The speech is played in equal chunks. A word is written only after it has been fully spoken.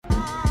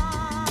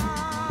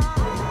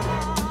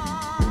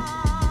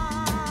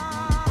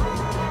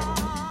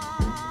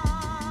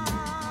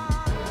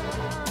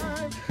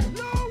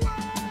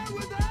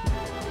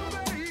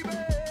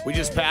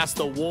just passed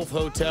the Wolf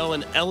Hotel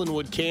in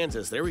Ellenwood,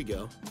 Kansas. There we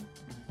go.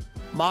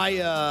 My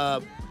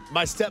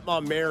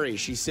stepmom, Mary,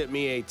 she sent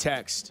me a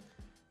text.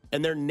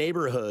 In their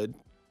neighborhood,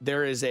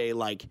 there is a,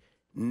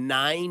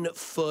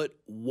 9-foot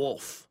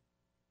wolf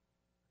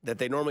that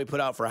they normally put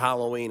out for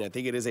Halloween. I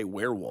think it is a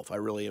werewolf. I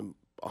really am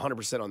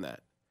 100% on that.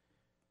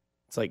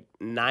 It's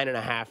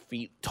 9.5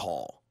 feet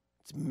tall.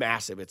 It's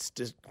massive. It's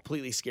just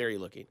completely scary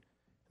looking.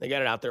 They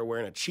got it out there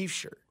wearing a Chiefs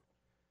shirt.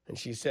 And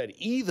she said,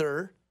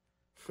 either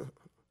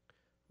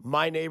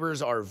my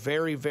neighbors are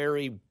very,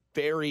 very,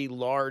 very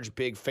large,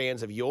 big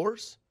fans of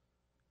yours,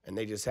 and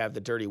they just have the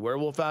dirty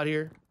werewolf out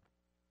here,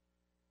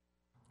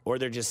 or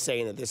they're just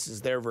saying that this is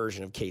their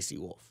version of Casey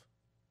Wolf.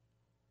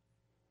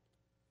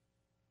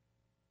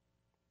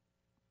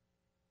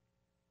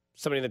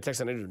 Somebody in the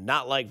text, I do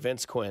not like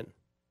Vince Quinn.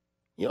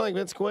 You don't like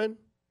Vince Quinn?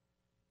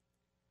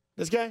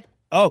 This guy?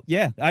 Oh,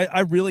 yeah.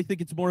 I really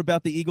think it's more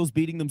about the Eagles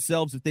beating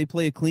themselves. If they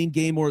play a clean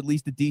game or at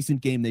least a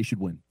decent game, they should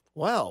win.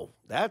 Wow,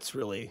 that's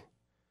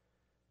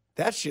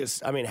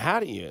just, how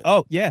do you?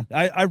 Oh, yeah.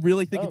 I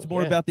really think it's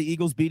more about the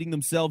Eagles beating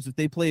themselves. If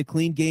they play a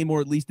clean game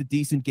or at least a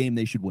decent game,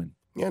 they should win.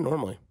 Yeah,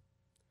 normally.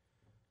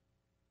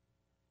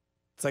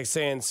 It's like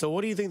saying, so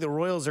what do you think the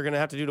Royals are going to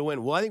have to do to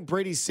win? Well, I think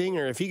Brady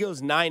Singer, if he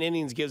goes 9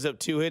 innings, gives up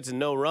 2 hits and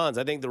no runs,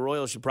 I think the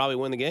Royals should probably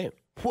win the game.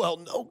 Well,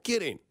 no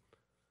kidding.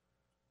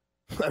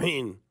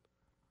 I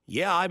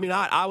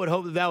would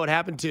hope that would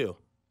happen too.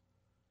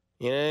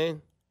 You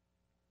know?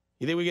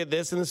 You think we get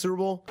this in the Super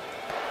Bowl?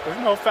 There's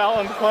no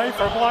foul in the play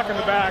for a block in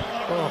the back.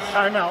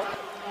 Timeout.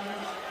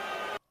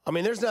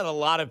 There's not a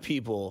lot of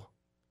people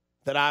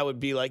that I would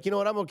be like, you know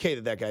what, I'm okay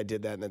that guy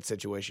did that in that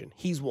situation.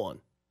 He's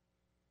won.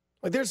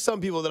 There's some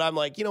people that I'm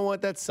like, you know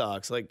what, that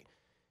sucks.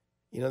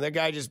 That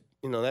guy just,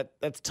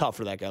 that's tough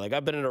for that guy.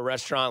 I've been in a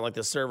restaurant,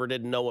 the server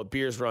didn't know what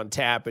beers were on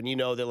tap, and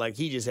that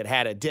he just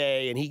had a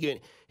day, and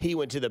he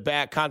went to the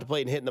back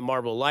contemplating hitting the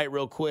Marble Light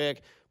real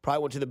quick,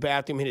 probably went to the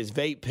bathroom, hit his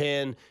vape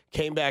pen,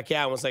 came back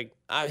out and was like,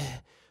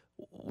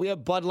 we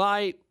have Bud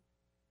Light.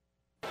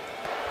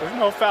 There's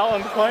no foul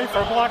in the play for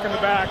a block in the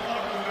back.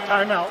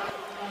 Timeout.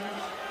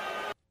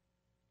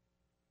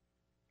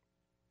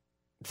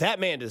 That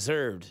man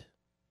deserved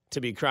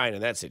to be crying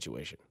in that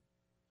situation.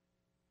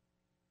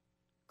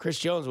 Chris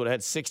Jones would have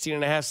had 16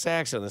 and a half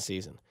sacks on the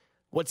season.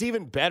 What's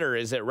even better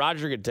is that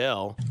Roger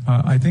Goodell.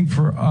 I think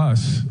for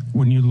us,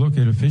 when you look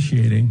at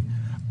officiating,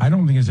 I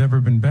don't think it's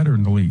ever been better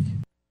in the league.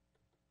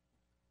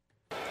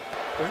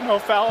 There's no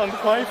foul in the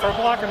play for a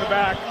block in the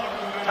back.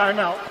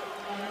 Timeout.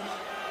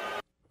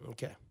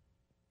 Okay.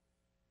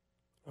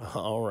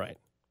 All right.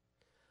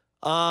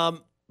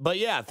 But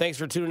yeah, thanks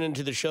for tuning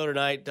into the show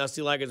tonight.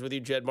 Dusty Likins with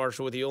you, Jed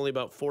Marshall with you. Only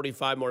about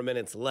 45 more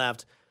minutes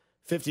left.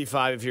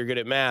 55 if you're good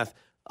at math.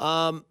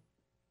 The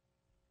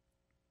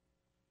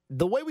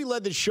way we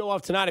led the show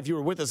off tonight, if you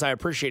were with us, I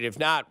appreciate it. If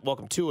not,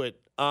 welcome to it.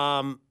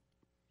 I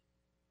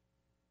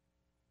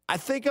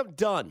think I'm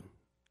done.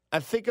 I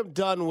think I'm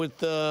done with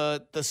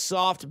the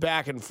soft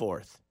back and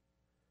forth.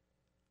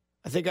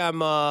 I think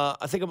I'm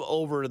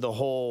over the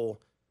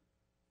whole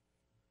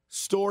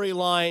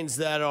storylines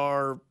that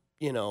are,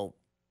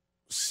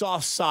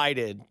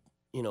 soft-sided,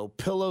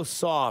 pillow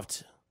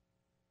soft.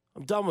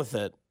 I'm done with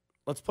it.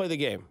 Let's play the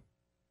game.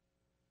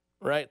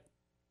 Right?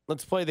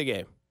 Let's play the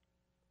game.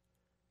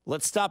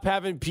 Let's stop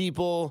having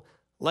people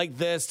like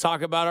this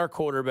talk about our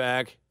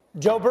quarterback.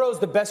 Joe Burrow's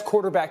the best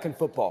quarterback in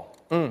football.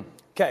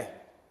 Okay.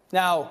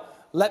 Now,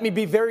 let me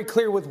be very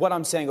clear with what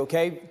I'm saying,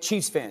 okay?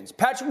 Chiefs fans.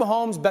 Patrick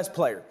Mahomes, best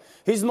player.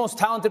 He's the most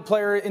talented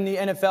player in the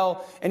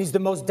NFL, and he's the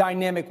most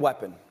dynamic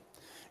weapon.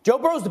 Joe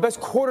Burrow's the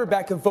best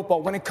quarterback in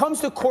football. When it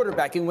comes to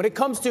quarterbacking, when it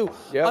comes to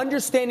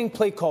understanding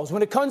play calls,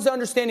 when it comes to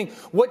understanding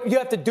what you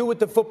have to do with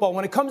the football,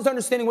 when it comes to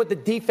understanding what the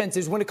defense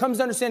is, when it comes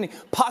to understanding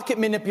pocket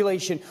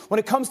manipulation, when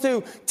it comes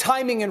to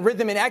timing and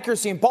rhythm and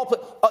accuracy and ball play,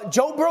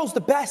 Joe Burrow's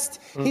the best.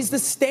 He's the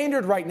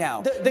standard right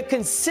now. The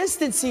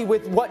consistency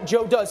with what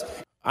Joe does.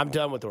 I'm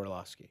done with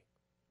Orlovsky.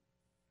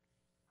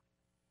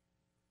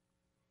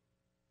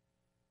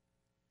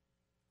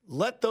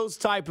 Let those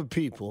type of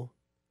people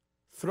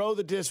throw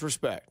the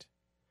disrespect.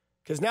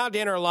 Because now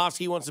Dan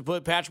Orlovsky wants to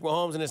put Patrick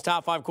Mahomes in his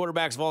top 5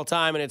 quarterbacks of all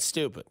time, and it's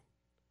stupid.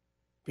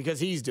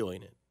 Because he's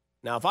doing it.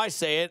 Now, if I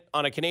say it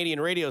on a Canadian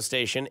radio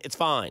station, it's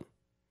fine.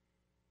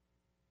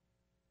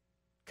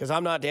 Because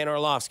I'm not Dan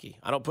Orlovsky.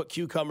 I don't put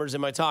cucumbers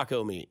in my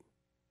taco meat.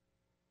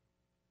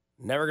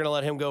 Never going to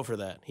let him go for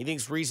that. He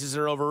thinks Reese's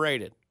are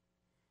overrated.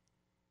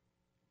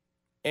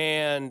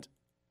 And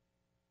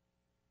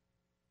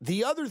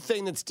the other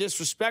thing that's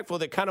disrespectful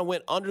that kind of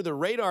went under the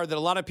radar that a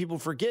lot of people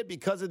forget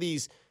because of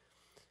these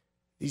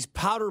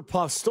powder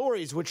puff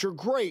stories, which are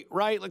great,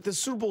 right? The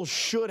Super Bowl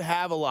should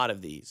have a lot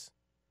of these,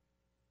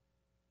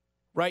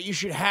 right? You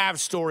should have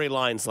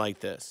storylines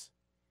like this.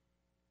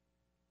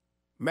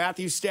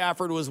 Matthew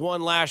Stafford was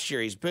one last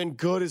year. He's been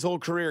good his whole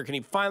career. Can he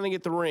finally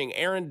get the ring?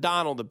 Aaron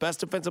Donald, the best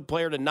defensive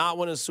player to not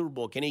win a Super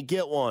Bowl. Can he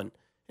get one?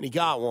 And he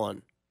got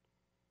one.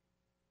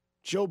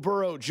 Joe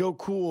Burrow, Joe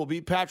Cool,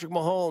 beat Patrick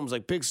Mahomes,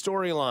 big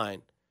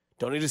storyline.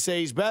 Don't need to say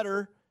he's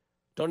better.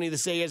 Don't need to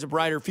say he has a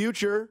brighter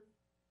future.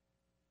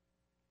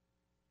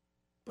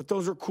 But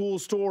those are cool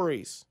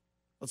stories.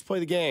 Let's play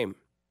the game.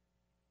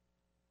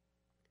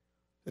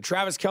 The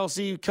Travis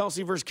Kelce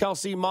versus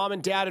Kelce, mom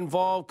and dad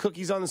involved,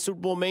 cookies on the Super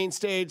Bowl main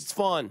stage. It's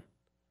fun.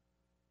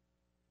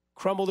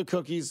 Crumble the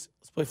cookies.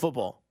 Let's play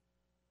football.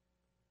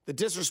 The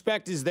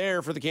disrespect is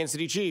there for the Kansas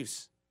City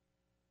Chiefs.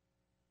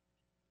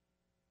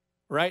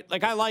 Right?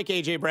 Like, I like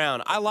A.J.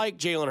 Brown. I like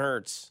Jalen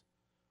Hurts.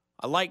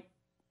 I like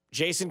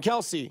Jason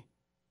Kelce.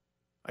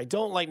 I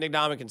don't like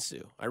Ndamukong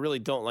Suh. I really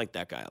don't like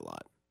that guy a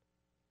lot.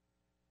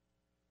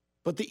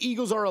 But the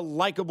Eagles are a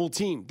likable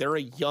team. They're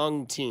a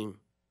young team.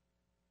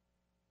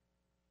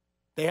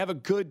 They have a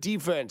good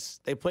defense.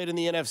 They played in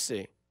the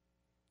NFC.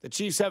 The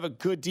Chiefs have a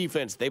good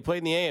defense. They played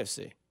in the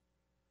AFC.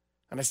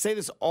 And I say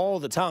this all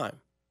the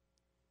time.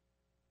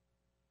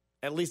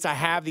 At least I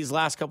have these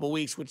last couple of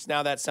weeks, which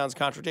now that sounds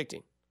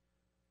contradicting.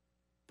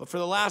 But for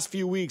the last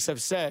few weeks,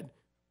 I've said,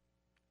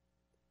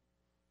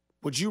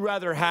 would you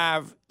rather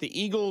have the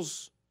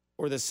Eagles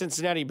or the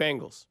Cincinnati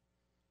Bengals?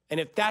 And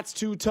if that's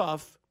too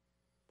tough,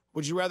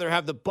 would you rather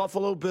have the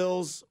Buffalo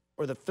Bills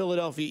or the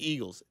Philadelphia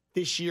Eagles,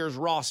 this year's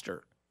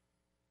roster?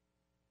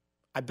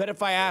 I bet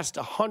if I asked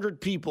 100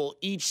 people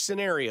each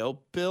scenario,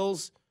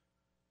 Bills,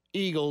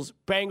 Eagles,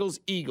 Bengals,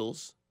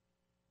 Eagles,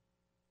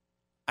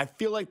 I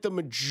feel like the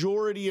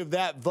majority of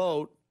that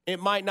vote, it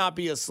might not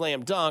be a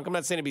slam dunk. I'm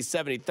not saying it'd be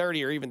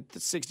 70-30 or even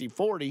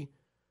 60-40,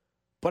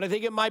 but I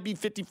think it might be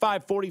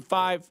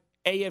 55-45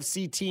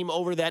 AFC team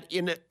over that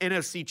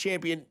NFC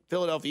champion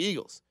Philadelphia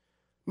Eagles.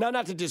 Now,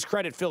 not to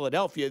discredit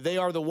Philadelphia. They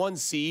are the 1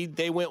 seed.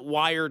 They went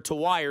wire to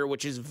wire,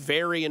 which is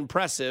very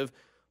impressive,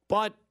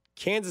 but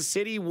Kansas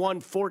City won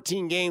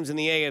 14 games in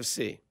the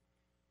AFC.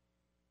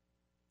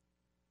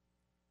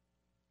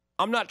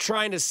 I'm not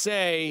trying to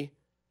say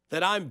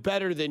that I'm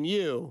better than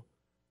you,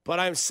 but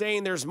I'm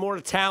saying there's more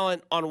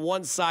talent on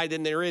one side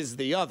than there is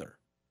the other.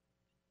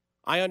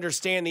 I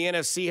understand the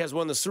NFC has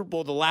won the Super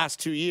Bowl the last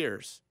 2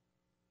 years.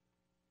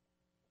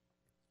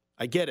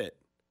 I get it.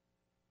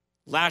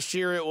 Last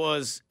year, it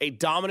was a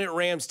dominant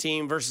Rams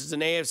team versus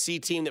an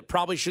AFC team that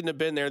probably shouldn't have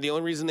been there. The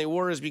only reason they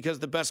were is because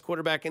the best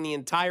quarterback in the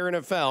entire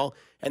NFL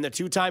and the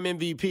two-time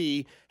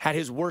MVP had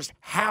his worst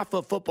half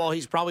of football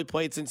he's probably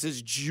played since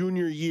his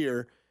junior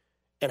year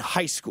in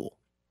high school.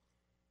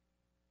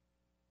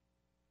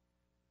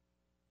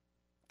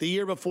 The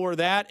year before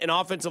that, an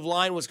offensive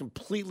line was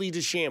completely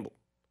disheveled.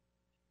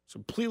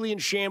 Completely in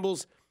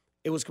shambles.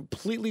 It was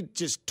completely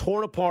just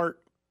torn apart.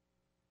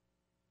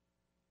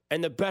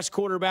 And the best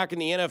quarterback in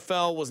the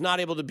NFL was not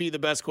able to be the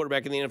best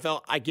quarterback in the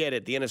NFL. I get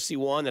it. The NFC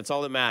won. That's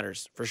all that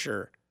matters, for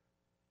sure.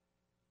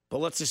 But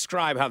let's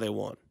describe how they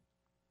won.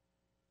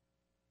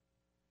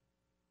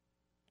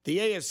 The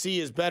AFC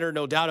is better,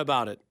 no doubt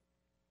about it.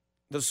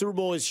 The Super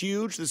Bowl is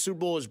huge. The Super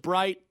Bowl is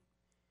bright.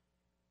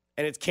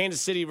 And it's Kansas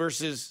City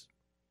versus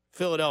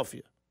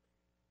Philadelphia.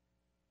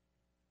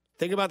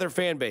 Think about their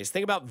fan base.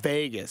 Think about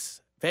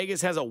Vegas.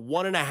 Vegas has a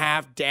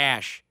 1.5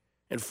 dash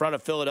in front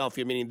of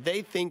Philadelphia, meaning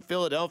they think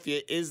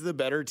Philadelphia is the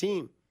better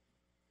team.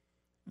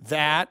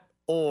 That,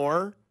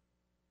 or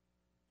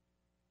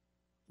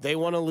they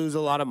want to lose a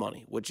lot of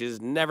money, which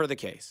is never the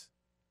case.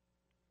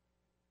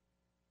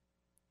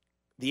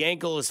 The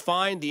ankle is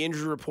fine. The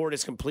injury report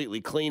is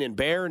completely clean and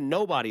bare.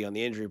 Nobody on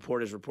the injury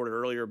report is reported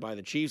earlier by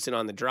the Chiefs and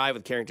on the drive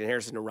with Carrington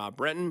Harrison and Rob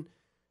Brenton.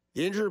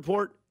 The injury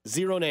report,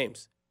 0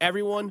 names.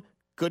 Everyone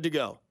good to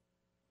go.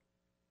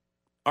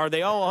 Are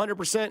they all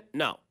 100%?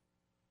 No.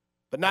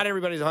 But not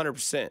everybody's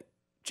 100%.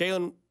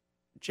 Jalen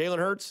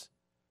Hurts,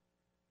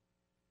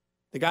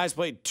 the guy's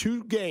played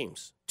 2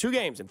 games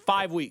in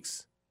 5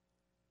 weeks.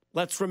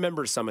 Let's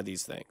remember some of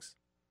these things.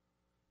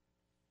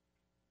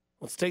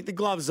 Let's take the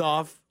gloves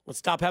off. Let's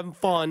stop having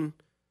fun.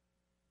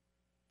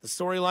 The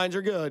storylines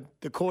are good.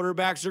 The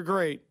quarterbacks are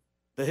great.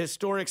 The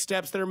historic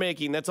steps they're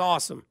making, that's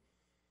awesome.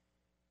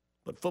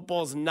 But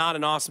football is not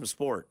an awesome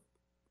sport.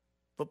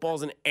 Football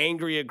is an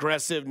angry,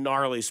 aggressive,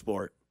 gnarly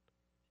sport.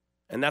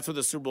 And that's what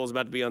the Super Bowl is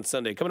about to be on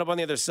Sunday. Coming up on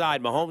the other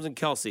side, Mahomes and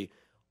Kelce.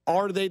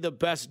 Are they the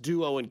best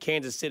duo in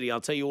Kansas City?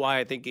 I'll tell you why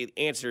I think the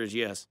answer is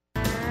yes.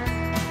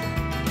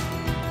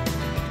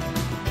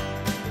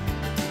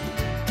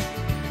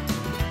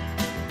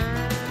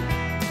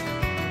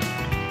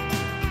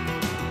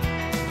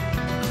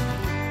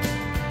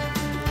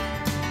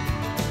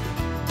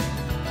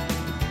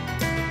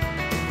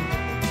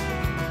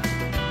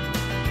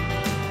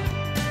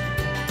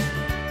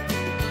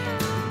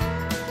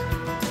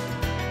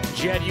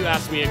 Jed, you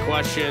asked me a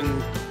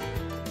question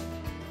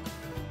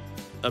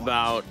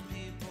about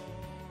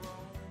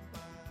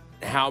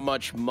how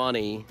much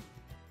money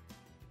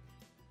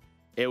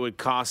it would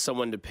cost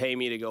someone to pay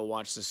me to go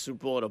watch the Super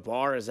Bowl at a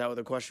bar. Is that what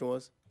the question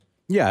was?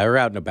 Yeah, or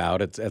out and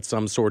about. It's at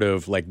some sort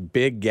of like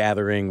big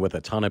gathering with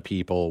a ton of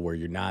people where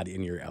you're not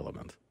in your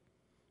element.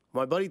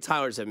 My buddy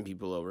Tyler's having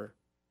people over.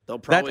 They'll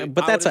probably,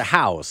 but that's a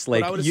house.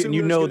 Like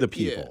you know the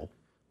people. Yeah.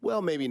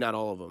 Well, maybe not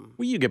all of them.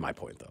 Well, you get my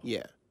point, though.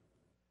 Yeah.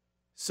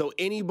 So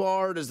any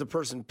bar, does the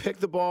person pick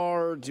the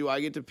bar? Do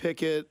I get to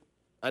pick it?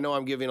 I know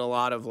I'm giving a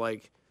lot of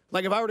like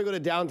if I were to go to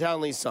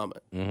downtown Lee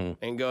Summit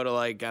and go to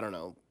like, I don't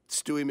know,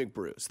 Stewie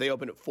McBruce. They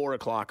open at 4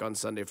 o'clock on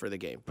Sunday for the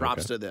game.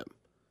 Props to them.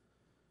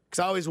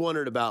 Because I always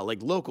wondered about,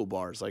 like, local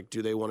bars. Like,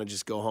 do they want to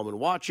just go home and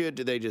watch it?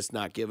 Do they just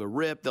not give a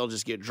rip? They'll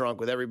just get drunk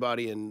with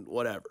everybody and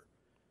whatever.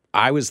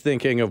 I was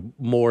thinking of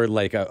more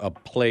like a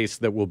place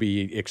that will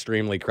be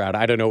extremely crowded.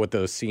 I don't know what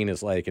the scene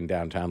is like in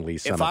downtown Lee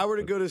Summit. If I were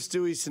to go to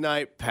Stewie's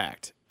tonight,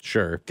 packed.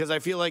 Sure. Because I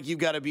feel like you've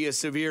got to be a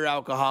severe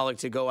alcoholic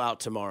to go out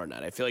tomorrow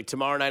night. I feel like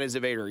tomorrow night is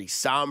a very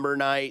somber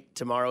night.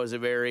 Tomorrow is a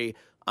very,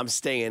 I'm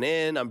staying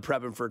in. I'm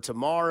prepping for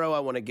tomorrow. I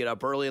want to get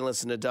up early and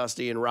listen to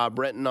Dusty and Rob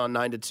Brenton on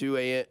 9 to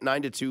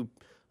 2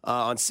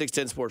 on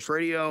 610 Sports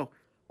Radio.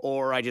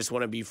 Or I just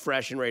want to be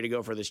fresh and ready to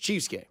go for this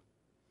Chiefs game.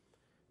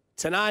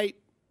 Tonight,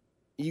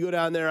 you go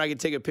down there, I can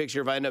take a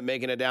picture if I end up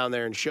making it down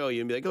there and show you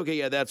and be like, okay,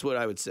 yeah, that's what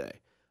I would say.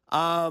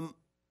 I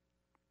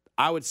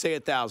would say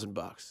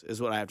 $1,000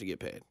 is what I have to get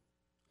paid.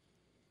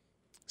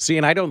 See,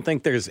 and I don't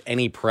think there's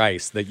any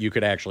price that you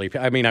could actually pay.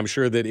 I mean, I'm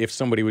sure that if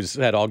somebody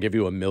said, I'll give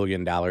you $1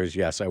 million,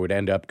 yes, I would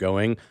end up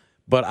going.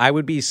 But I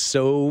would be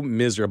so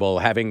miserable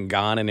having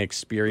gone and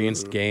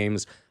experienced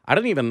games. I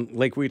don't even,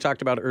 like we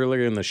talked about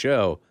earlier in the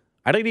show,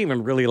 I don't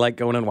even really like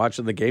going and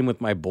watching the game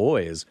with my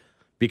boys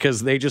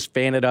because they just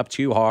fan it up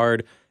too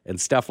hard and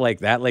stuff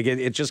like that. Like,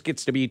 it just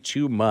gets to be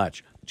too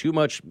much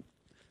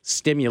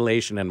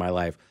stimulation in my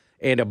life.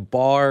 And a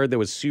bar that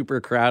was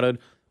super crowded,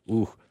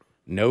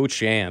 no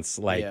chance.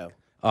 Like,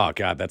 oh,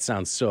 God, that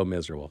sounds so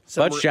miserable.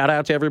 But shout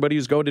out to everybody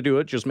who's going to do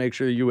it. Just make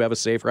sure you have a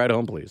safe ride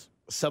home, please.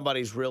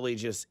 Somebody's really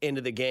just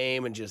into the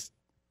game and just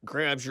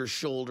grabs your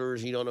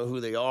shoulders. You don't know who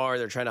they are.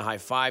 They're trying to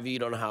high-five you. You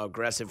don't know how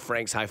aggressive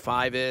Frank's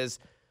high-five is.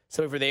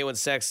 Somebody from the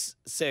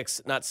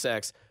 816,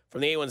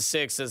 from the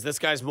 816 says, this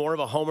guy's more of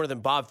a homer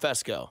than Bob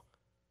Fesco.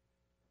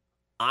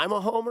 I'm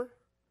a homer?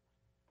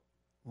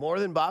 More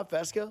than Bob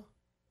Fesco?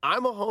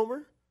 I'm a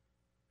homer?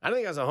 I don't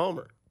think I was a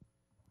homer.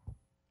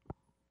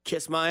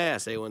 Kiss my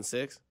ass,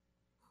 816.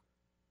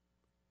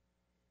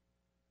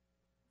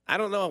 I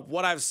don't know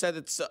what I've said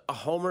that's a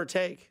homer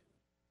take.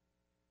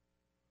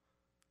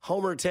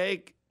 Homer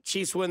take.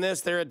 Chiefs win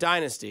this. They're a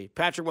dynasty.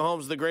 Patrick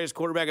Mahomes is the greatest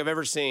quarterback I've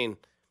ever seen.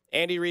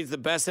 Andy Reid's the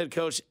best head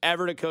coach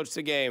ever to coach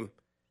the game.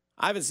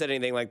 I haven't said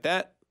anything like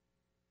that.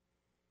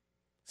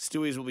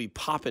 Stewie's will be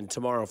popping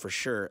tomorrow for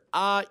sure.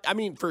 I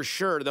mean, for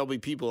sure, there'll be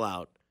people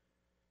out.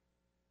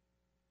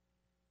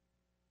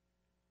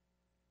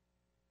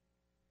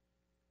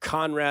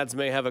 Conrad's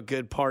may have a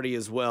good party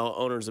as well.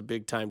 Owner's a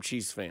big-time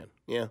Chiefs fan.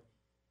 Yeah.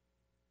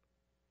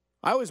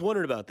 I always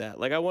wondered about that.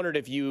 Like, I wondered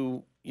if if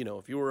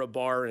you were a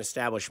bar or an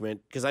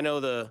establishment, because I know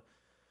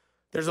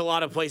there's a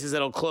lot of places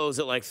that'll close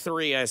at like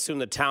 3. I assume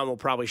the town will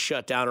probably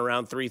shut down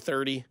around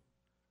 3:30.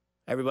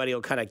 Everybody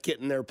will kind of get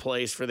in their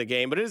place for the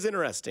game. But it is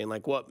interesting,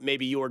 like what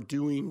maybe you're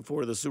doing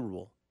for the Super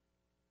Bowl.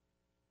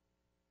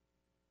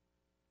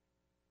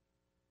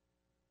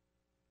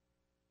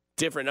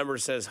 Different number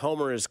says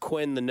Homer is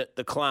Quinn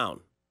the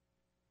clown.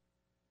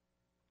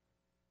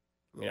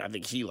 I mean, I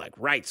think he like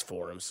writes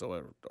for him,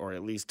 or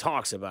at least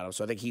talks about him.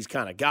 So I think he's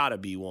kind of got to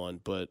be one.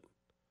 But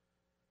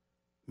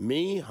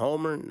me,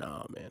 Homer,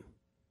 nah, man.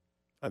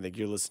 I think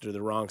you're listening to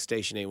the wrong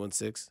station,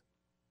 816.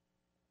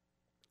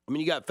 I mean,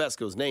 you got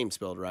Fesco's name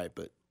spelled right,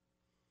 but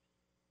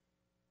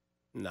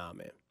nah,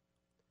 man.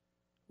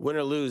 Win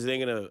or lose, it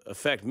ain't going to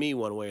affect me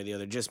one way or the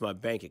other, just my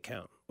bank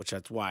account, which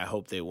that's why I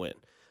hope they win.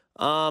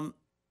 Travis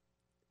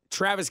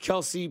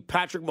Kelce,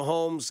 Patrick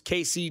Mahomes,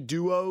 KC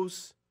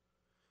duos.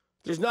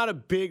 There's not a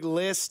big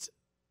list,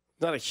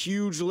 not a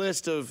huge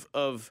list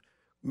of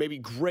maybe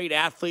great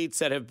athletes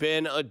that have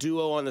been a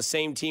duo on the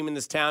same team in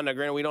this town. Now,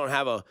 granted, we don't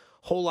have a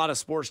whole lot of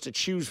sports to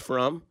choose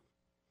from.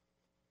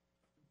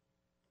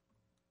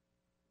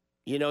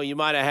 You know, you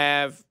might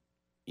have,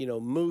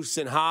 Moose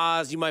and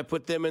Haas. You might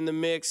put them in the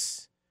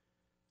mix.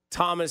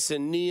 Thomas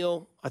and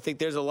Neal. I think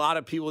there's a lot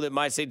of people that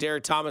might say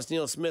Derek Thomas,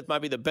 Neil Smith might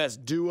be the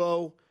best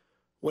duo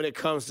when it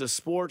comes to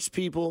sports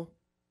people.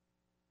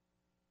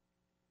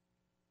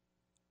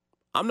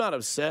 I'm not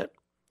upset.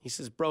 He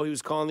says, bro, he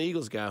was calling the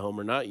Eagles guy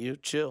Homer, not you.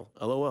 Chill.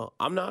 LOL.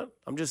 I'm not.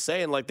 I'm just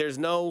saying, like, there's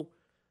no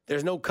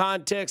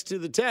context to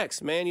the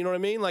text, man. You know what I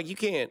mean? Like, you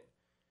can't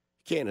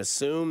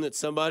assume that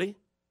somebody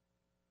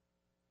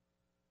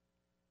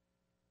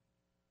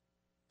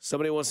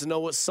wants to know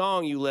what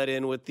song you let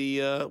in with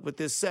the with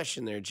this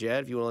session there,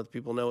 Jed. If you want to let the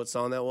people know what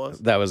song that was.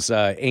 That was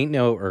Ain't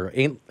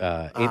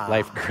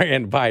Life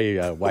Grand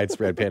by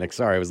Widespread Panic.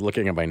 Sorry, I was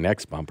looking at my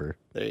next bumper.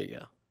 There you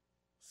go.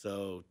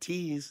 So,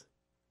 tease.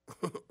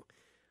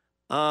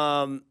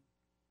 But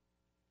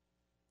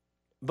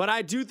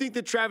I do think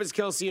that Travis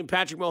Kelce and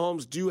Patrick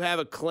Mahomes do have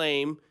a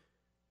claim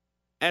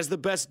as the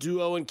best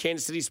duo in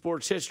Kansas City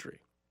sports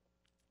history.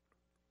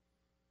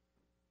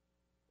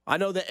 I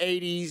know the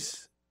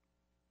 80s,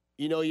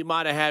 you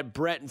might have had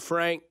Brett and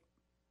Frank,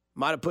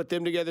 might have put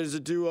them together as a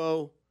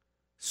duo.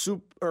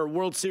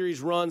 World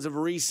Series runs of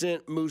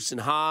recent, Moose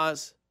and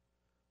Haas,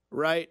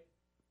 right?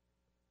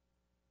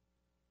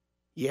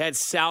 You had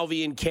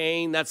Salvi and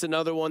Kane. That's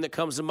another one that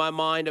comes to my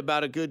mind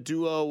about a good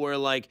duo where,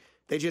 like,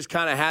 they just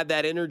kind of had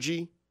that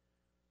energy.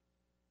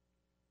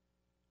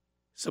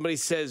 Somebody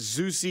says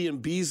Zusi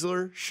and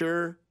Beasler.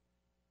 Sure.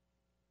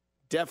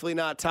 Definitely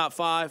not top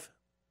 5,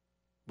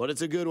 but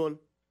it's a good one.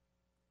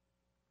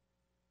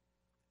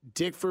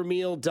 Dick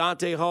Vermeil,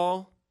 Dante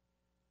Hall.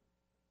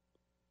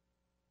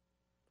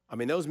 I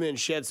mean, those men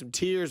shed some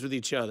tears with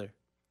each other.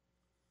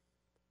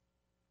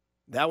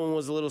 That one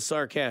was a little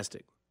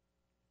sarcastic.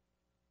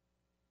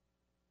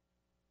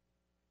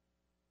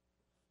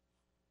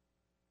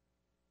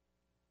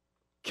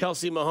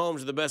 Kelsey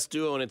Mahomes are the best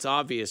duo, and it's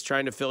obvious.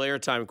 Trying to fill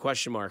airtime,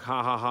 question mark.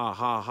 Ha, ha, ha,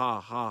 ha, ha,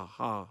 ha,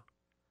 ha.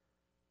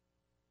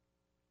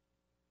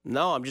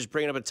 No, I'm just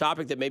bringing up a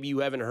topic that maybe you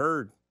haven't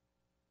heard.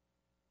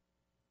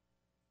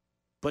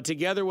 But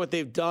together, what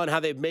they've done, how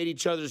they've made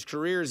each other's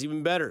careers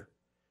even better.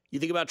 You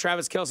think about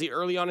Travis Kelce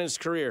early on in his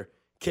career.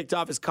 Kicked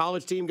off his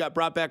college team, got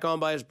brought back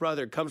on by his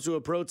brother. Comes to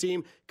a pro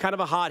team, kind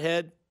of a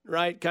hothead,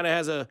 right? Kind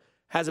of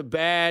has a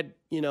bad,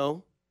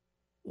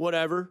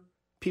 whatever.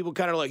 People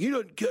kind of like, he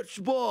doesn't catch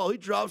the ball. He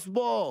drops the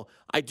ball.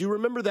 I do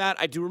remember that.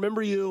 I do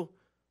remember you.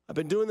 I've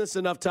been doing this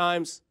enough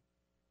times.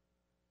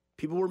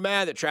 People were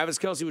mad that Travis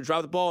Kelce would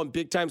drop the ball in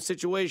big-time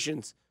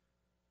situations.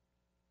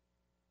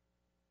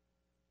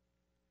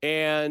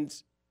 And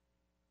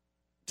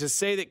to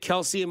say that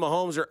Kelce and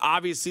Mahomes are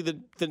obviously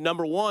the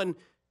number one,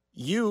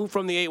 you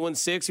from the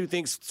 816 who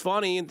thinks it's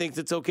funny and thinks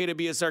it's okay to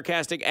be a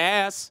sarcastic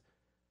ass,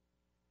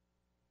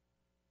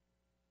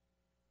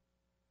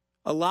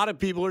 a lot of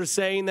people are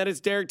saying that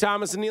it's Derek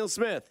Thomas and Neil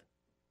Smith.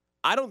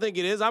 I don't think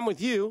it is. I'm with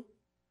you.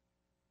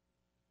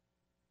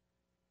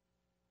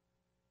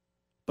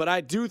 But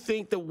I do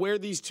think that where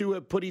these two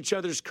have put each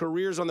other's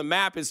careers on the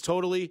map is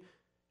totally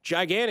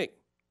gigantic.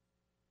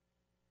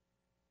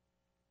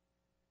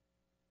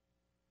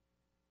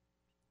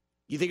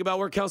 You think about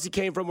where Kelce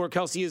came from, where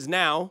Kelce is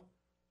now.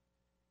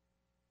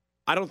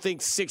 I don't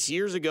think 6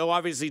 years ago,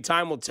 obviously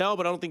time will tell,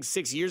 but I don't think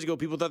 6 years ago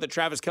people thought that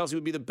Travis Kelce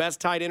would be the best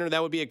tight end, or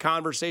that would be a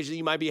conversation that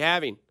you might be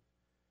having.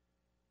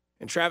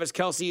 And Travis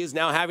Kelce is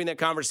now having that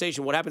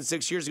conversation. What happened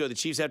 6 years ago? The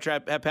Chiefs had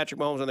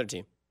Patrick Mahomes on their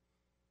team.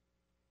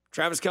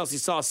 Travis Kelce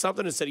saw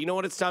something and said, you know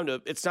what, it's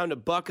time to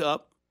buck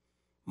up.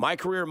 My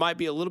career might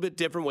be a little bit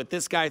different with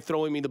this guy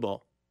throwing me the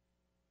ball.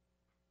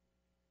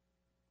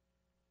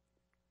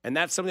 And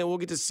that's something that we'll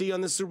get to see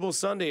on this Super Bowl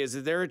Sunday.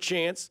 Is there a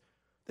chance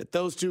that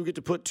those two get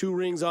to put 2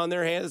 rings on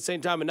their hand at the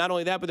same time? And not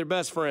only that, but they're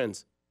best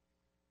friends.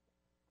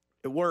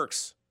 It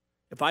works.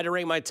 If I had to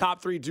rank my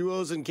top 3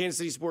 duos in Kansas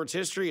City sports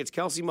history, it's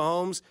Kelce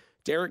Mahomes,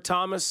 Derek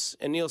Thomas,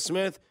 and Neil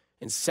Smith,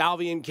 and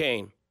Salvi and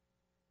Kane.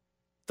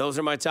 Those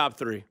are my top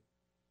 3.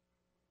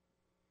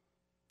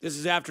 This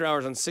is After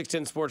Hours on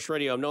 610 Sports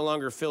Radio. I'm no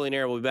longer filling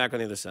air. We'll be back on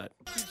the other side.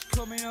 It's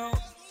coming up.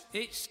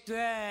 It's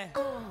there.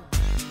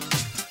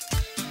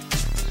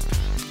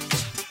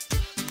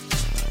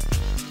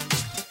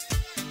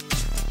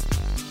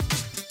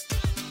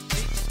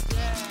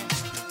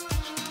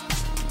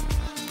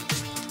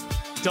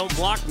 Don't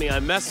block me.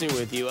 I'm messing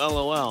with you.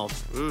 LOL.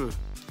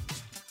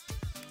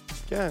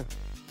 Yeah.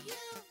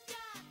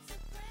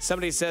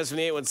 Somebody says from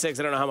the 816,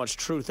 I don't know how much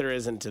truth there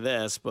is into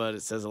this, but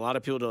it says a lot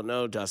of people don't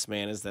know,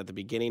 Dustman, is that at the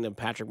beginning of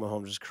Patrick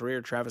Mahomes'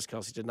 career, Travis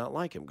Kelce did not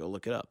like him. Go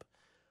look it up.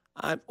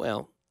 I don't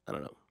know. I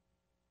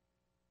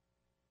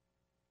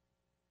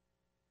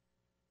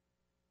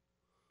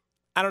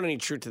don't know any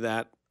truth to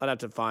that. I'd have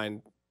to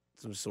find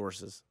some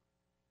sources.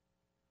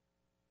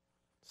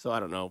 So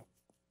I don't know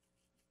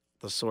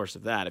the source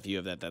of that. If you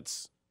have that,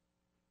 that's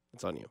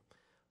on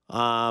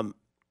you.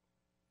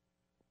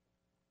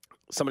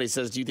 Somebody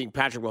says, do you think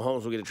Patrick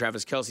Mahomes will get a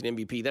Travis Kelce an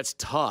MVP? That's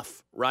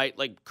tough, right?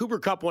 Like Cooper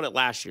Kupp won it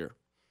last year.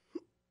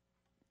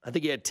 I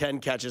think he had 10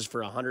 catches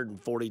for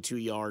 142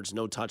 yards,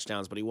 no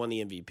touchdowns, but he won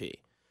the MVP.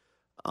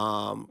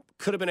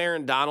 Could have been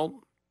Aaron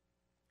Donald,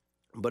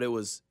 but it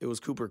was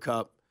Cooper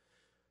Kupp.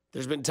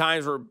 There's been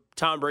times where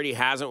Tom Brady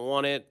hasn't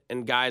won it,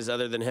 and guys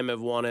other than him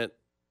have won it.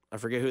 I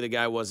forget who the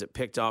guy was that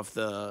picked off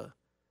the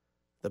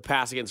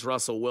pass against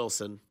Russell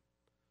Wilson.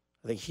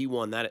 I think he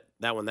won that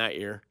one that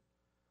year.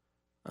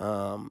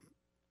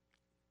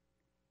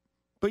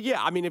 But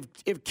yeah, I mean,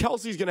 if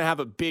Kelce's going to have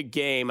a big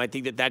game, I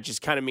think that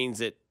just kind of means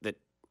that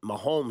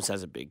Mahomes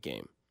has a big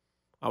game.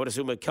 I would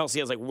assume if Kelce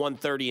has like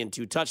 130 and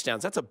 2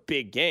 touchdowns, that's a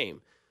big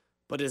game.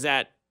 But is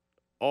that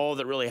all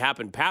that really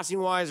happened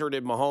passing-wise, or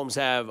did Mahomes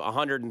have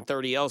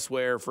 130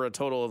 elsewhere for a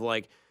total of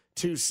like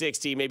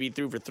 260, maybe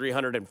threw for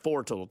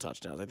 304 total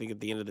touchdowns? I think at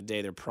the end of the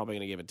day, they're probably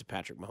going to give it to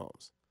Patrick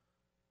Mahomes.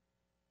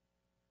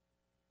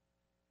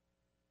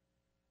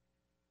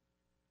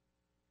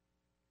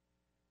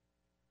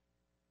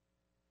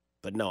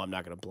 But no, I'm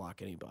not going to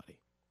block anybody.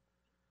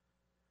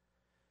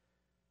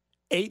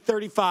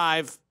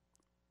 8:35.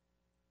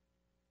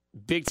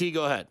 Big T,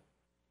 go ahead.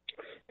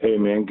 Hey,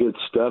 man, good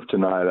stuff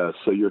tonight.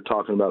 So you're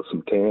talking about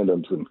some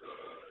tandems, and,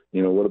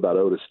 what about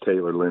Otis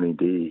Taylor, Lenny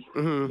D?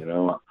 Mm-hmm.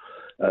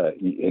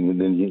 And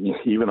then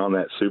even on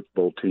that Super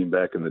Bowl team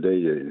back in the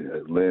day,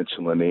 Lynch,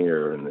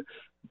 Lanier, and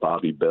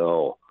Bobby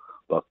Bell,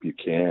 Buck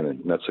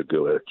Buchanan. That's a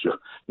good one.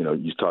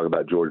 You talk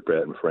about George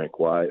Brett and Frank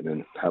White, and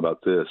then how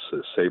about this,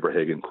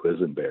 Saberhagen,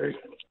 Quisenberry.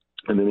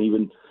 And then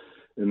even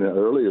in the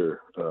earlier,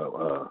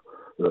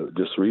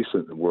 just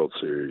recent World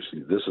Series,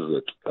 this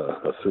is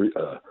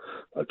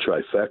a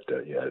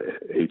trifecta. You had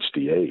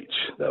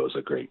HDH. That was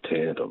a great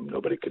tandem.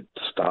 Nobody could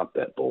stop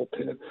that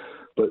bullpen.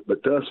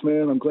 But Dust,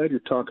 man, I'm glad you're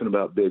talking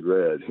about Big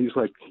Red. He's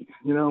like,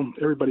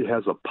 everybody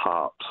has a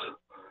pops.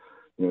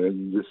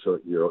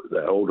 You're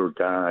the older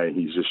guy.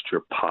 He's just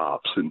your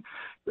pops, and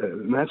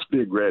that's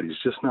Big Red.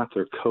 He's just not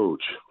their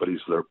coach, but he's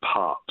their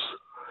pops.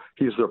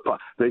 He's their pop.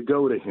 They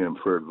go to him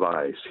for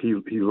advice. He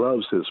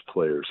loves his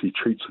players. He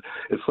treats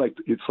it's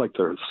like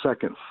their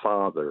second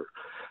father.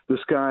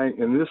 This guy,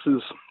 and this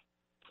is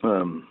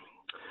kind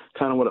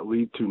of what it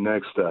leads to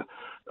next.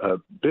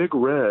 Big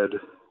Red,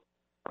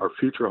 our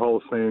future Hall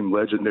of Fame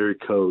legendary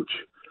coach,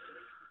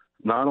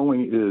 not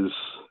only is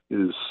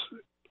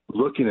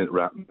looking at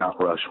Mount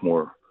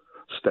Rushmore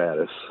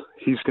status,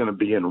 he's going to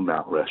be in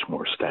Mount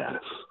Rushmore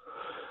status.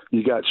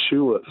 You got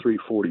Shula at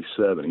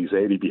 347. He's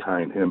 80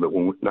 behind him, but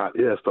when we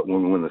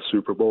win the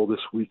Super Bowl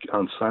this week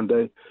on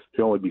Sunday,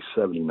 he'll only be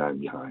 79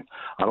 behind.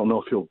 I don't know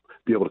if he'll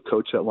be able to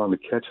coach that long to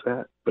catch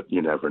that, but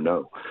you never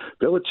know.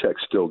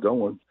 Belichick's still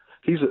going.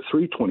 He's at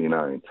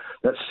 329.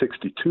 That's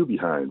 62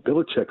 behind.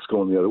 Belichick's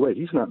going the other way.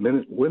 He's not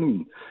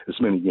winning as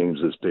many games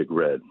as Big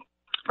Red.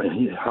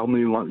 And how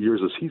many years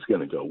is he's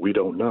going to go? We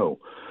don't know.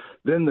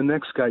 Then the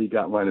next guy you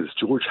got in line is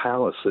George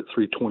Halas at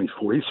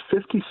 324. He's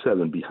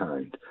 57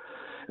 behind.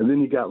 And then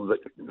you got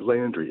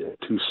Landry at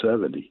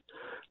 270,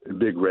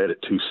 Big Red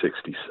at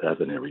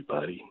 267,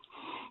 everybody.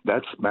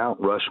 That's Mount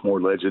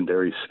Rushmore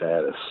legendary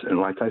status. And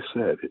like I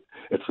said,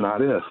 it's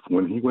not if.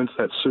 When he wins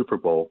that Super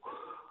Bowl,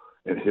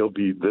 and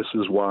this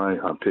is why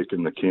I'm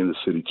picking the Kansas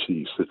City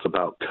Chiefs. It's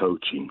about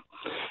coaching,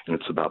 and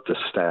it's about the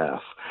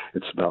staff.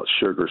 It's about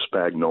Sugar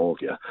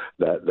Spagnolia,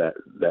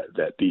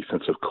 that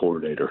defensive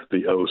coordinator,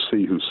 the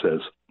OC who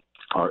says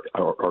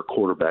our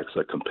quarterback's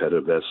a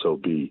competitive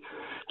SOB.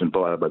 And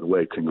by the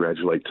way,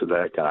 congratulate to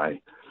that guy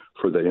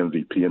for the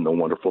MVP and the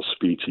wonderful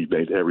speech he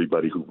made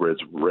everybody who reads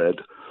red,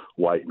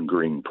 white, and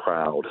green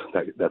proud.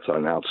 That's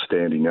an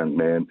outstanding young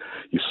man.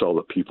 You saw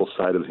the people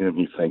side of him.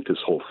 He thanked his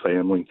whole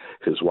family,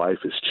 his wife,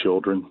 his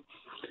children,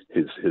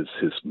 his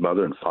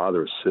mother and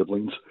father, his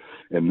siblings.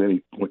 And then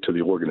he went to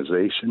the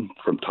organization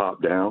from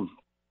top down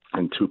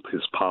and to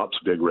his pops,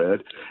 Big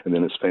Red, and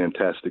then his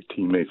fantastic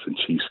teammates in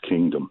Chiefs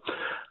Kingdom.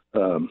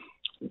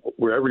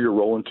 Wherever you're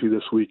rolling to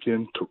this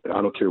weekend,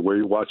 I don't care where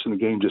you're watching the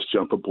game, just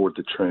jump aboard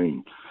the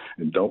train.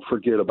 And don't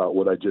forget about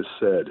what I just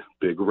said,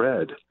 Big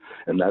Red.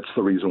 And that's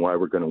the reason why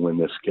we're going to win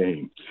this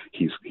game.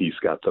 He's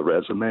got the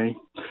resume.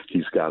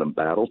 He's got him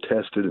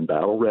battle-tested and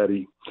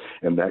battle-ready.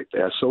 And that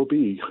SOB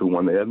who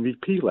won the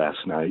MVP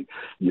last night,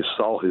 you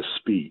saw his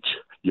speech.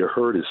 You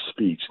heard his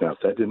speech. Now, if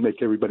that didn't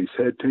make everybody's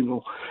head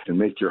tingle and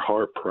make your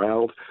heart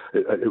proud,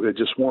 it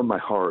just warmed my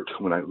heart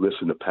when I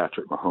listened to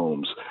Patrick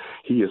Mahomes.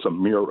 He is a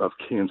mirror of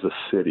Kansas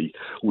City.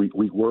 We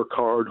work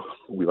hard.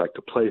 We like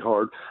to play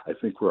hard. I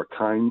think we're a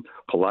kind,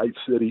 polite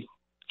city.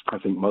 I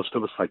think most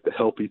of us like to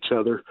help each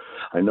other.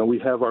 I know we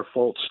have our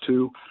faults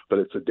too, but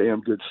it's a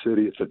damn good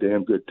city. It's a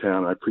damn good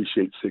town. I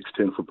appreciate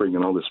 610 for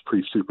bringing all this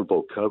pre-Super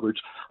Bowl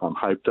coverage. I'm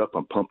hyped up.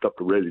 I'm pumped up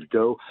and ready to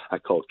go. I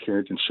called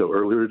Carrington's show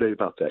earlier today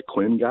about that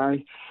Quinn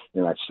guy,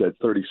 and I said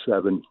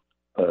 37-21.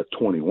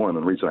 And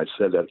the reason I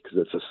said that is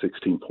because it's a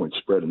 16-point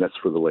spread, and that's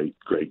for the late,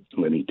 great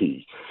Lenny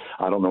D.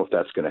 I don't know if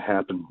that's going to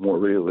happen more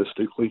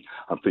realistically.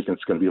 I'm thinking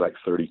it's going to be like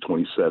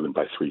 30-27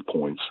 by 3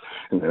 points.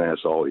 And then, as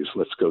always,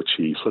 let's go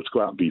Chiefs. Let's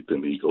go out and beat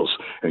them Eagles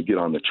and get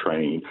on the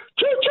train.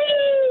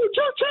 Choo-choo!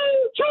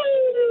 Choo-choo!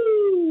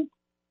 Choo!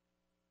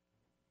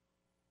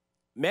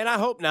 Man, I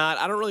hope not.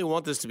 I don't really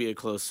want this to be a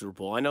close Super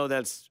Bowl. I know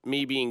that's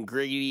me being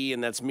greedy,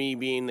 and that's me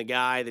being the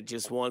guy that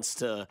just wants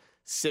to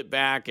sit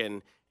back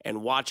and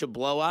watch a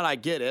blowout. I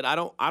get it. I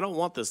don't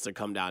want this to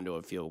come down to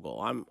a field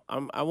goal.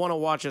 I want to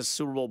watch a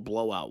Super Bowl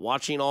blowout.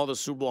 Watching all the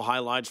Super Bowl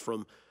highlights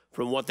from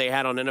what they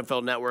had on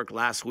NFL Network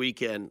last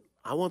weekend,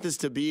 I want this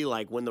to be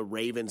like when the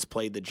Ravens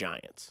played the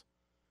Giants.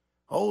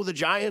 Oh, the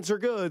Giants are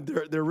good.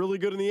 They're really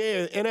good in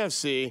the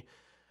NFC.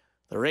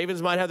 The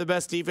Ravens might have the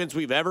best defense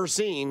we've ever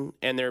seen,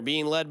 and they're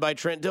being led by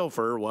Trent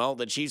Dilfer. Well,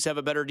 the Chiefs have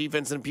a better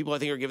defense than people I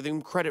think are giving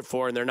them credit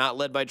for, and they're not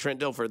led by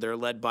Trent Dilfer. They're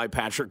led by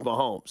Patrick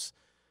Mahomes.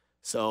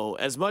 So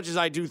as much as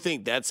I do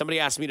think that, somebody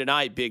asked me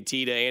tonight, Big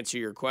T, to answer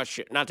your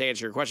question, not to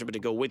answer your question, but to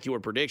go with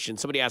your prediction.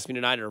 Somebody asked me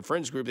tonight in our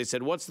friends group, they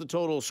said, what's the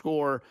total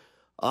score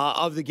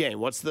of the game?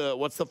 What's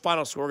the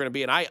final score going to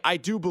be? And I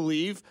do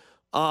believe,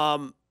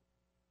 I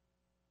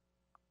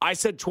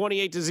said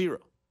 28-0.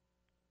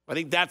 I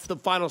think that's the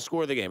final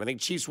score of the game. I think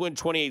Chiefs win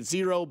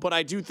 28-0, but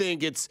I do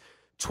think it's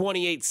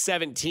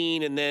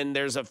 28-17, and then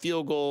there's a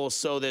field goal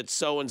so that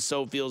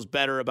so-and-so feels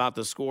better about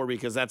the score,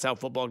 because that's how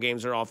football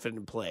games are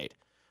often played.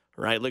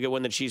 Right, look at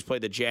when the Chiefs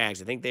played the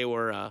Jags. I think they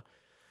were,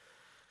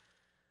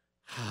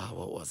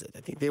 what was it?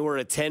 I think they were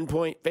a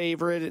 10-point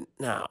favorite.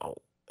 No,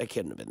 it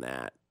couldn't have been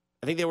that.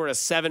 I think they were a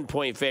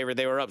 7-point favorite.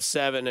 They were up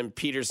 7, and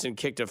Peterson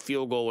kicked a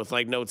field goal with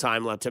like no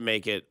time left to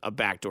make it a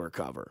backdoor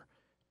cover.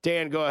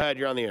 Dan, go ahead.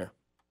 You're on the air.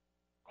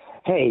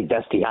 Hey,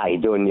 Dusty, how you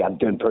doing? Yeah, I'm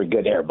doing pretty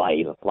good,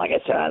 everybody. Like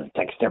I said, I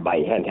text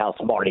everybody, and how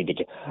smarty to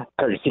get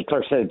courtesy.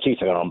 Clark said the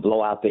Chiefs are going to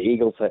blow out the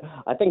Eagles.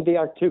 I think they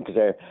are, too,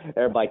 because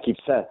everybody keeps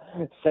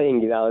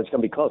saying, it's going to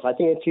be close. I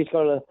think the Chiefs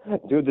going to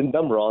do the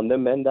number on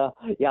them. And,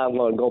 I'm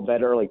going to go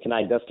bed early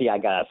tonight, Dusty. I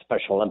got a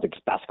Special Olympics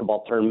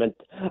basketball tournament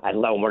at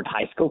Leavenworth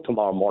High School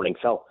tomorrow morning.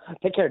 So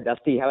take care,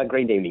 Dusty. Have a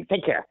great evening.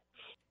 Take care.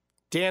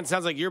 Dan,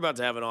 sounds like you're about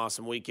to have an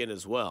awesome weekend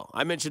as well.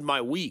 I mentioned my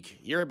week.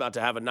 You're about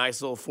to have a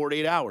nice little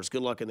 48 hours.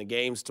 Good luck in the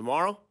games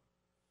tomorrow.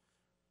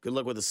 Good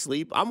luck with the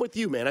sleep. I'm with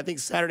you, man. I think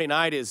Saturday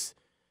night is,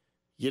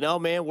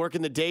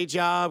 working the day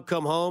job,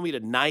 come home, eat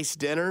a nice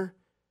dinner,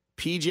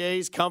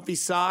 PJs, comfy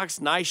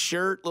socks, nice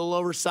shirt, little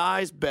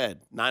oversized, bed,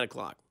 9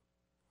 o'clock.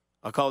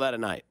 I'll call that a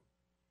night.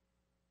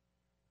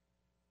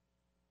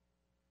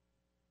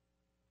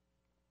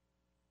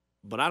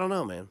 But I don't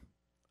know, man.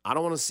 I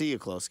don't want to see a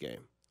close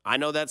game. I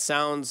know that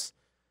sounds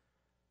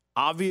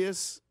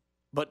obvious,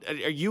 but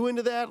are you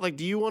into that? Like,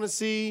 do you want to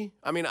see?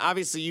 I mean,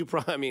 obviously you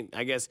probably,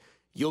 I guess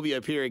you'll be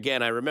up here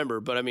again, I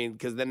remember, but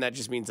because then that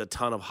just means a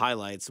ton of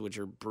highlights, which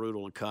are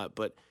brutal to cut.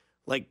 But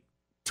like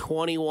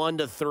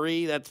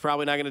 21-3, that's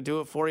probably not going to do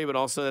it for you, but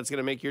also that's going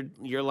to make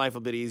your life a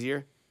bit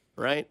easier,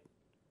 right?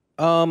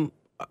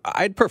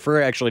 I'd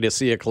prefer actually to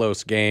see a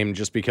close game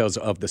just because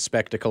of the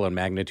spectacle and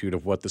magnitude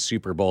of what the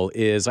Super Bowl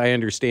is. I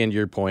understand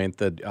your point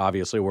that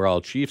obviously we're all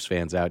Chiefs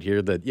fans out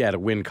here, that, to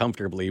win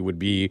comfortably would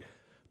be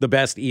the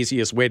best,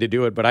 easiest way to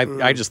do it. But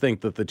I just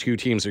think that the two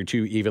teams are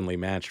too evenly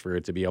matched for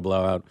it to be a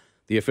blowout.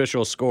 The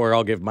official score,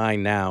 I'll give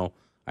mine now.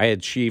 I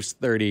had Chiefs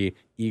 30,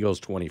 Eagles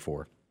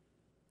 24.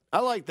 I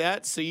like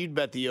that. So you'd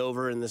bet the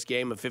over in this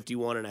game of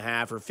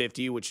 51.5 or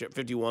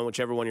 51,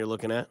 whichever one you're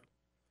looking at.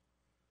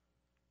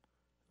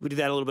 We did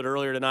that a little bit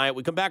earlier tonight.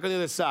 We come back on the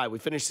other side. We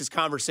finish this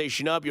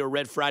conversation up. Your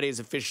Red Friday is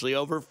officially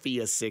over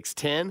via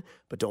 610.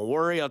 But don't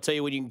worry, I'll tell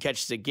you when you can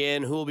catch us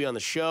again, who will be on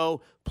the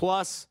show.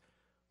 Plus,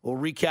 we'll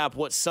recap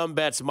what some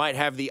bets might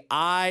have the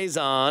eyes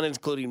on,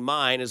 including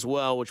mine as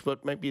well, which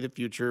might be the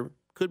future.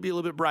 Could be a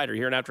little bit brighter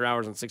here in After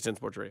Hours on 610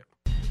 Sports Radio.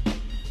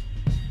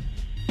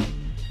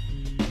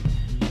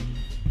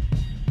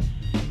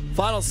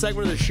 Final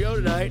segment of the show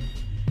tonight.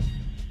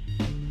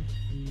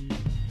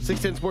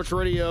 610 Sports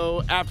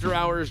Radio, After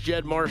Hours,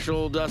 Jed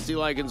Marshall, Dusty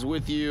Likins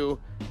with you.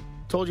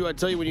 Told you I'd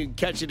tell you when you can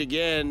catch it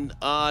again.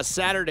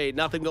 Saturday,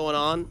 nothing going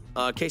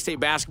on. K-State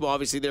basketball,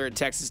 obviously, they're at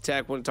Texas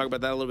Tech. Want to talk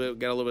about that a little bit.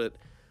 Got a little bit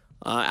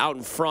out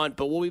in front.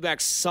 But we'll be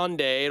back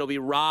Sunday. It'll be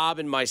Rob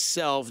and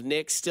myself.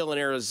 Nick's still in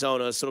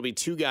Arizona, so it'll be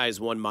 2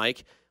 guys, 1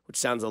 mic, which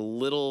sounds a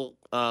little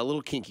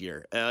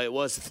kinkier. It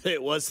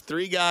was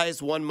 3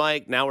 guys, 1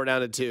 mic. Now we're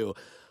down to 2.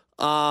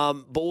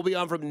 But we'll be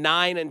on from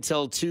 9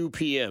 until 2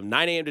 p.m.,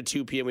 9 a.m. to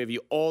 2 p.m. We have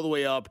you all the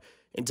way up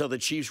until the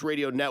Chiefs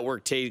Radio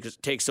Network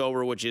takes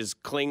over, which is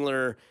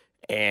Klingler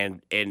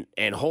and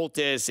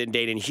Holtis and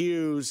Dayton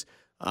Hughes,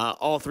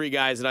 all 3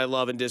 guys that I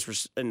love and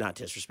not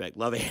disrespect,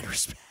 love and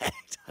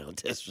respect. I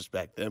don't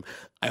disrespect them.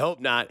 I hope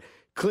not.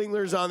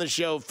 Klingler's on the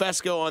show,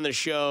 Fesco on the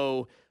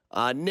show,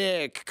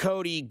 Nick,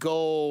 Cody,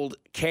 Gold,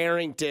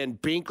 Carrington,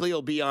 Binkley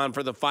will be on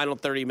for the final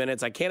 30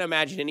 minutes. I can't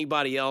imagine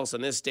anybody else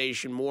on this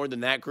station more than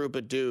that group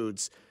of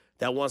dudes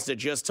that wants to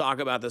just talk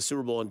about the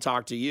Super Bowl and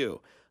talk to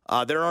you.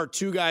 There are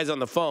 2 guys on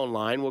the phone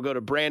line. We'll go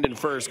to Brandon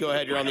first. Go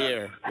ahead. You're on the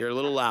air. You're a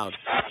little loud.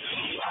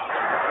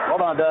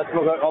 Hold on, Dust.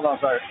 Hold on,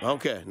 sorry.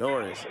 Okay, no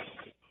worries.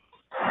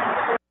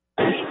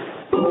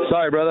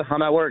 Sorry, brother.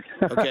 I'm at work.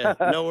 Okay,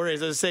 no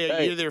worries. Let's say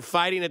you're either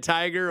fighting a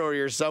tiger or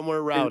you're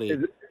somewhere rowdy.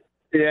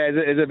 Yeah,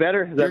 is it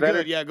better? Is that better?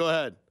 Good. Yeah, go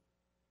ahead.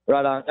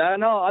 Right on.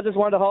 No, I just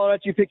wanted to holler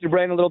at you, pick your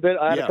brain a little bit.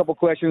 I had a couple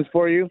questions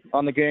for you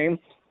on the game.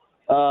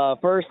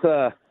 First,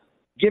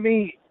 give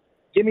me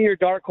your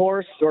dark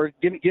horse, or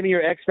give me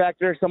your X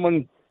factor.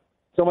 Someone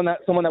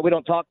that we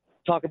don't talk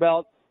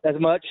about as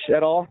much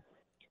at all.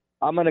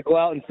 I'm gonna go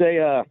out and say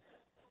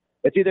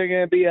it's either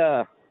gonna be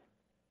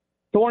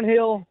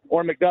Thornhill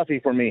or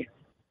McDuffie for me.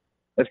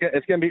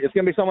 It's gonna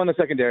be someone in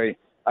the secondary,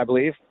 I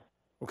believe.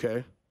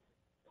 Okay.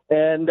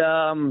 And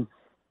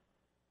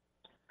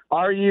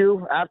are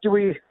you after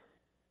we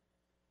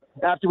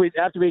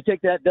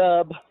take that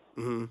dub?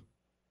 Mm-hmm.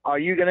 Are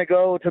you going to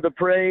go to the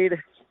parade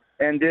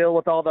and deal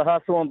with all the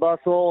hustle and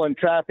bustle and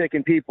traffic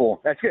and people?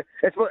 It's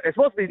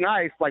supposed to be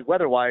nice, like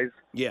weather-wise.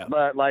 Yeah.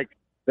 But like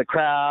the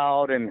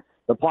crowd and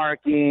the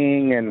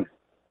parking and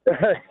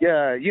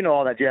yeah, you know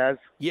all that jazz.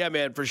 Yeah,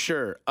 man, for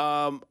sure.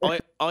 I'll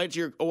answer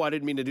your. Oh, I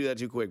didn't mean to do that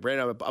too quick,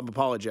 Brandon. I'm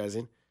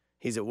apologizing.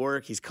 He's at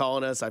work. He's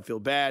calling us. I feel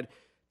bad.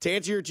 To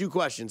answer your 2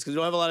 questions, because we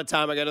don't have a lot of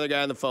time, I got another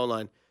guy on the phone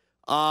line.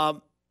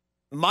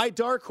 My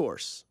dark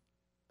horse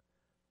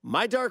is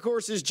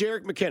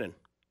Jerick McKinnon.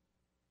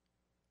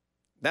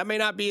 That may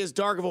not be as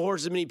dark of a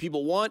horse as many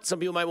people want. Some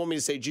people might want me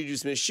to say Juju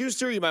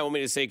Smith-Schuster. You might want me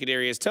to say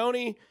Kadarius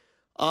Toney.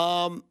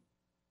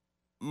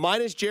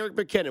 Mine is Jerick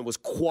McKinnon. Was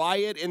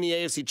quiet in the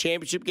AFC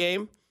Championship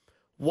game.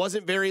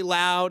 Wasn't very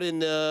loud in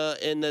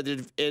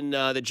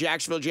the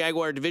Jacksonville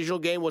Jaguar divisional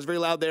game. Was very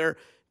loud there.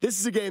 This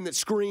is a game that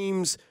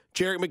screams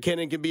Jerick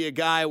McKinnon can be a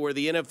guy where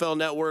the NFL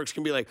networks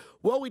can be like,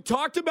 well, we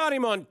talked about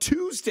him on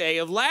Tuesday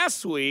of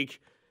last week,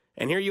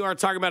 And here you are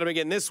talking about him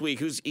again this week.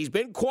 He's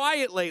been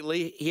quiet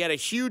lately. He had a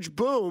huge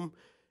boom,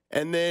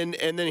 and then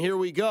here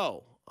we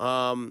go.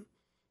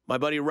 My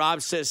buddy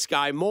Rob says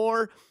Sky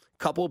Moore. A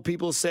couple of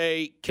people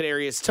say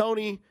Kadarius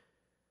Toney.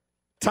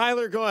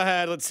 Tyler, go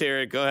ahead. Let's hear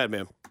it. Go ahead,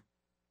 man.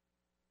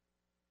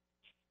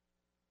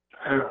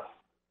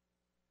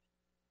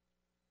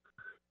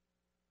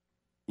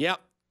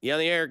 Yep. You on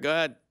the air. Go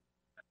ahead.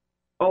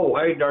 Oh,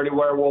 hey, Dirty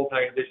Werewolf.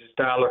 Hey, this is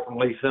Tyler from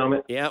Lee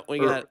Summit. Yeah, we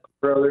got it.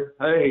 Brother.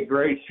 Hey,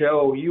 great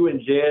show. You and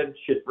Jed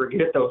should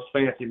forget those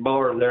fancy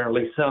bars there in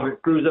Lee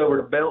Summit. Cruise over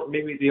to Belton,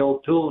 meet me at the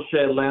old tool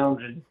shed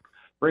lounge, and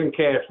bring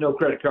cash, no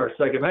credit card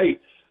second. Hey,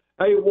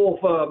 Wolf,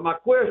 my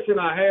question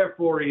I have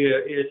for you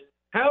is,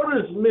 how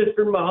does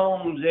Mr.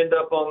 Mahomes end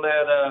up on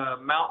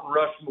that Mountain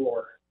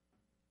Rushmore?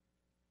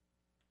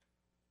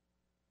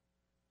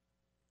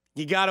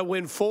 You got to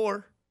win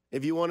 4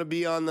 if you want to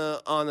be on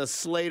the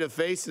slate of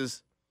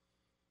faces,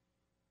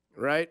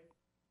 right?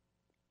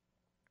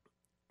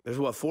 There's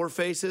 4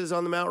 faces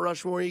on the Mount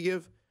Rushmore you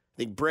give? I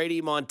think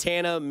Brady,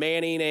 Montana,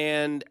 Manning,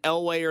 and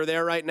Elway are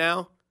there right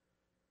now.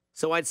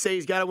 So I'd say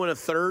he's got to win a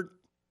 3rd.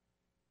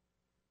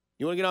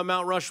 You want to get on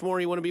Mount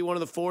Rushmore, you want to be one of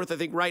the 4th. I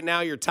think right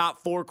now your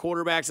top 4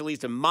 quarterbacks, at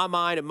least in my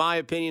mind, in my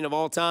opinion, of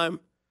all time,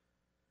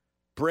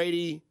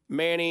 Brady,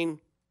 Manning,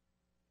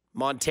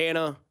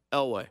 Montana,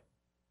 Elway.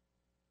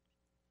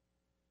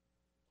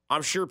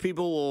 I'm sure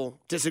people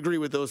will disagree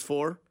with those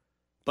 4.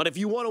 But if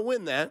you want to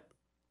win that,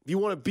 if you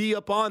want to be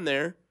up on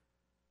there,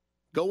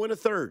 go win a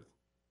 3rd.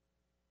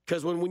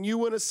 Because when you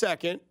win a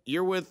 2nd,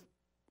 you're with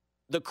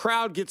the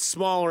crowd gets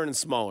smaller and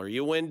smaller.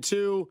 You win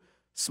 2,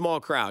 small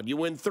crowd. You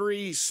win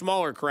 3,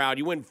 smaller crowd.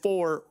 You win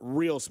 4,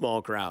 real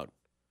small crowd.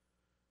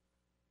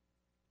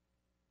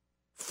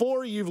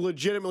 4, you've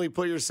legitimately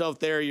put yourself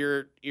there.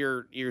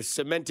 You're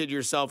cemented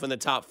yourself in the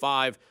top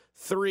 5.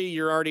 3,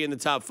 you're already in the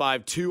top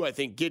 5. 2, I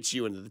think, gets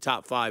you into the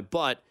top 5.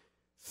 But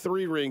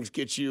 3 rings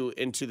gets you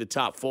into the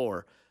top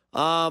 4.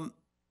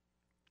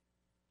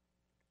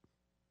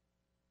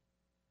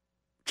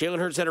 Jalen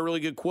Hurts had a really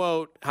good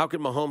quote. How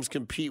can Mahomes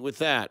compete with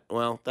that?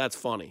 Well, that's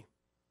funny.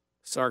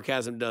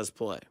 Sarcasm does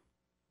play.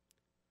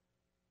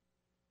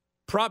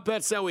 Prop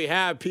bets that we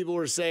have, people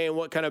were saying,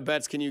 what kind of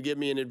bets can you give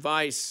me in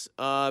advice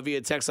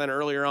via text line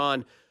earlier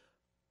on?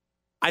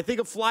 I think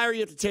a flyer you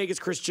have to take is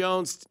Chris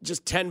Jones.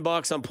 Just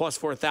 $10 on plus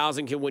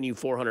 4,000 can win you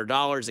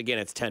 $400. Again,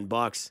 it's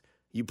 $10.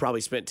 You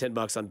probably spent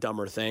 $10 on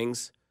dumber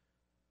things.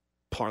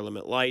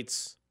 Parliament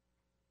lights,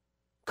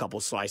 a couple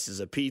slices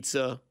of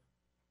pizza,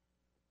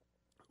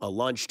 a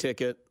lunch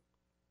ticket.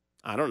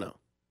 I don't know.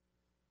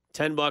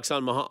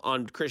 $10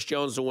 on Chris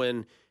Jones to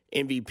win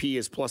MVP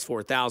is plus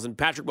 4,000.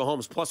 Patrick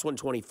Mahomes plus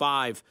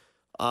 125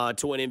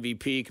 to win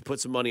MVP. You could put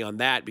some money on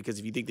that because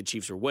if you think the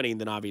Chiefs are winning,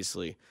 then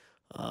obviously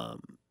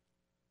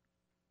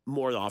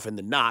more often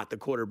than not, the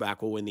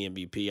quarterback will win the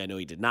MVP. I know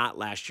he did not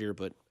last year,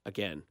 but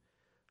again,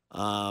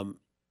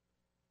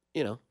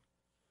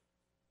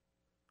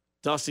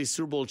 Dusty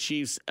Super Bowl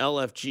Chiefs,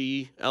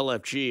 LFG.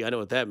 I know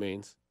what that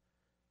means.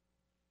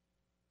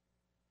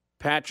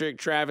 Patrick,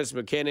 Travis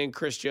McKinnon,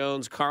 Chris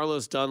Jones,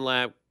 Carlos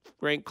Dunlap,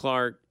 Frank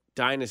Clark,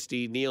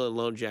 Dynasty, Neil and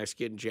Lone Jack's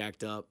getting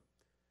jacked up.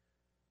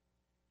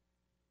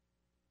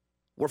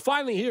 We're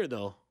finally here,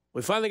 though.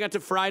 We finally got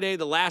to Friday,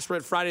 the last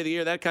Red Friday of the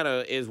year. That kind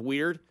of is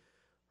weird,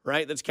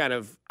 right? That's kind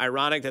of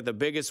ironic that the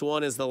biggest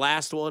one is the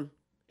last one.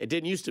 It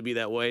didn't used to be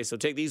that way, so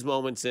take these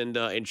moments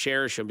and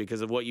cherish them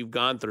because of what you've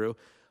gone through.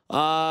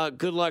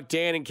 Good luck,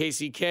 Dan and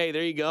KCK.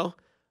 There you go.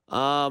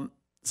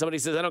 Somebody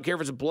says, I don't care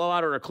if it's a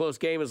blowout or a close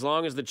game as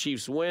long as the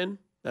Chiefs win.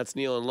 That's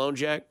Neil and Lone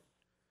Jack.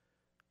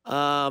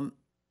 Yeah,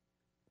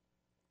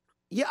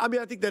 I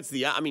mean,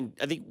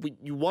 I think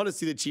you want to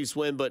see the Chiefs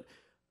win, but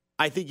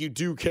I think you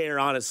do care,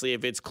 honestly,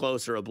 if it's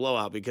close or a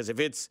blowout, because if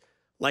it's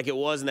like it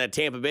was in that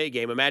Tampa Bay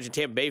game, imagine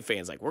Tampa Bay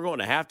fans like, we're going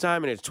to halftime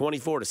and it's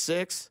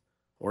 24-6,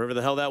 or whatever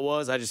the hell that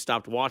was. I just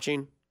stopped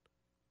watching.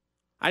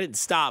 I didn't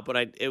stop,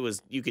 but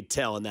you could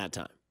tell in that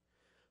time.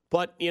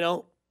 But,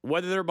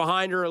 whether they're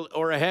behind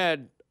or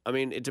ahead, I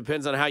mean, it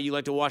depends on how you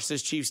like to watch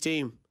this Chiefs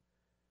team.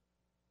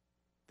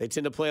 They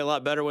tend to play a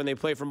lot better when they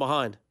play from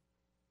behind.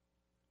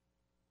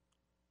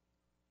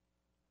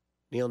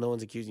 Neil, no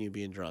one's accusing you of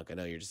being drunk. I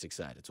know you're just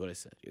excited. That's what I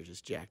said. You're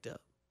just jacked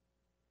up.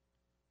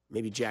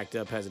 Maybe jacked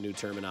up has a new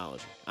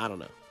terminology. I don't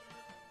know.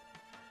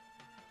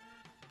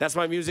 That's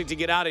my music to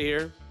get out of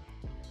here.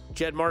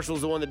 Jed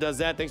Marshall's the one that does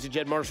that. Thanks to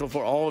Jed Marshall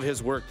for all of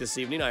his work this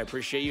evening. I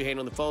appreciate you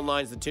handling the phone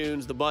lines, the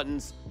tunes, the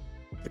buttons,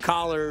 the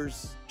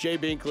callers, Jay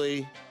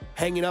Binkley,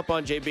 hanging up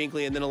on Jay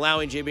Binkley, and then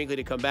allowing Jay Binkley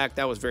to come back.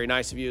 That was very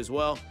nice of you as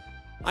well.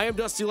 I am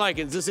Dusty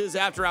Likins. This is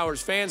After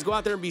Hours. Fans, go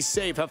out there and be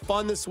safe. Have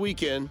fun this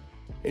weekend.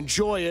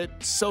 Enjoy it.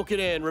 Soak it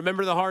in.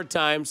 Remember the hard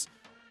times.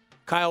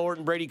 Kyle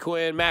Orton, Brady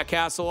Quinn, Matt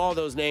Castle, all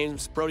those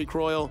names. Brody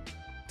Croyle,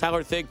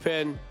 Tyler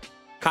Thigpen,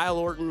 Kyle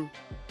Orton.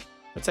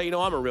 That's how you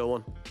know I'm a real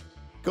one.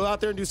 Go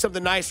out there and do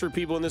something nice for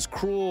people in this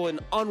cruel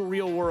and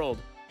unreal world.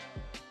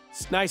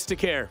 It's nice to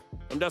care.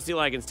 I'm Dusty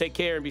Likins. Take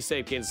care and be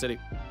safe, Kansas City.